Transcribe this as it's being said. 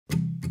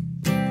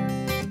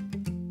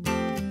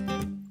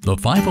The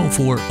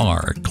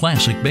 504R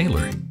Classic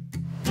Baler.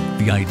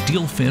 The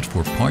ideal fit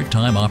for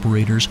part-time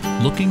operators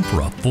looking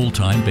for a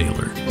full-time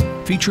baler.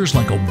 Features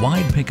like a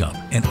wide pickup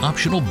and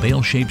optional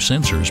bale-shaped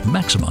sensors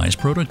maximize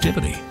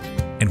productivity.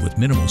 And with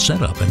minimal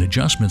setup and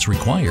adjustments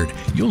required,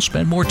 you'll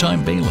spend more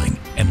time baling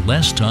and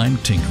less time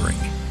tinkering.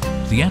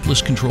 The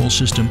Atlas control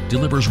system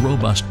delivers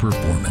robust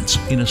performance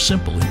in a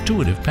simple,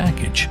 intuitive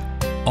package,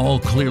 all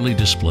clearly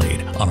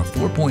displayed on a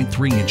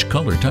 4.3-inch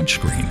color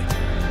touchscreen.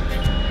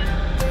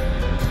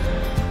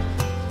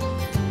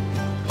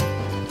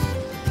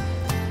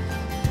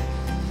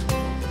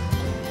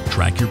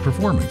 Track your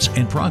performance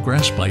and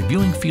progress by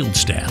viewing field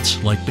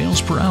stats like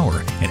bales per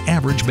hour and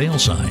average bale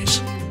size.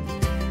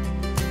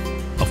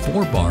 A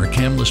 4-bar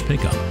camless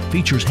pickup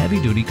features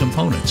heavy-duty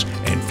components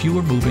and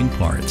fewer moving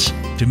parts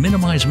to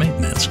minimize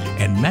maintenance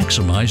and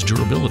maximize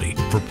durability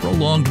for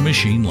prolonged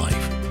machine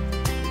life.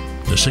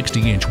 The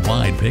 60-inch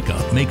wide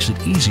pickup makes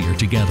it easier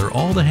to gather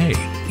all the hay,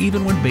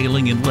 even when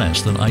baling in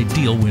less than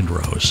ideal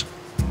windrows.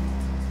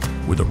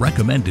 With a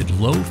recommended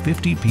low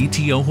 50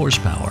 PTO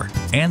horsepower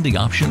and the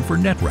option for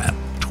net wrap,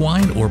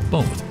 twine, or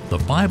both, the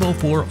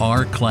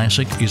 504R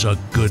Classic is a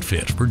good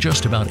fit for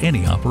just about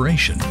any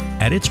operation.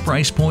 At its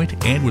price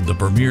point and with the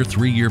Vermeer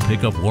 3-year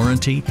pickup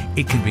warranty,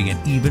 it can be an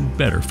even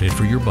better fit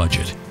for your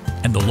budget.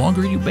 And the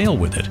longer you bale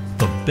with it,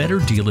 the better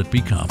deal it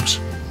becomes.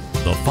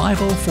 The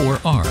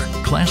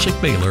 504R Classic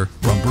Baler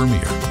from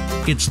Vermeer.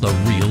 It's the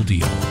real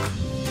deal.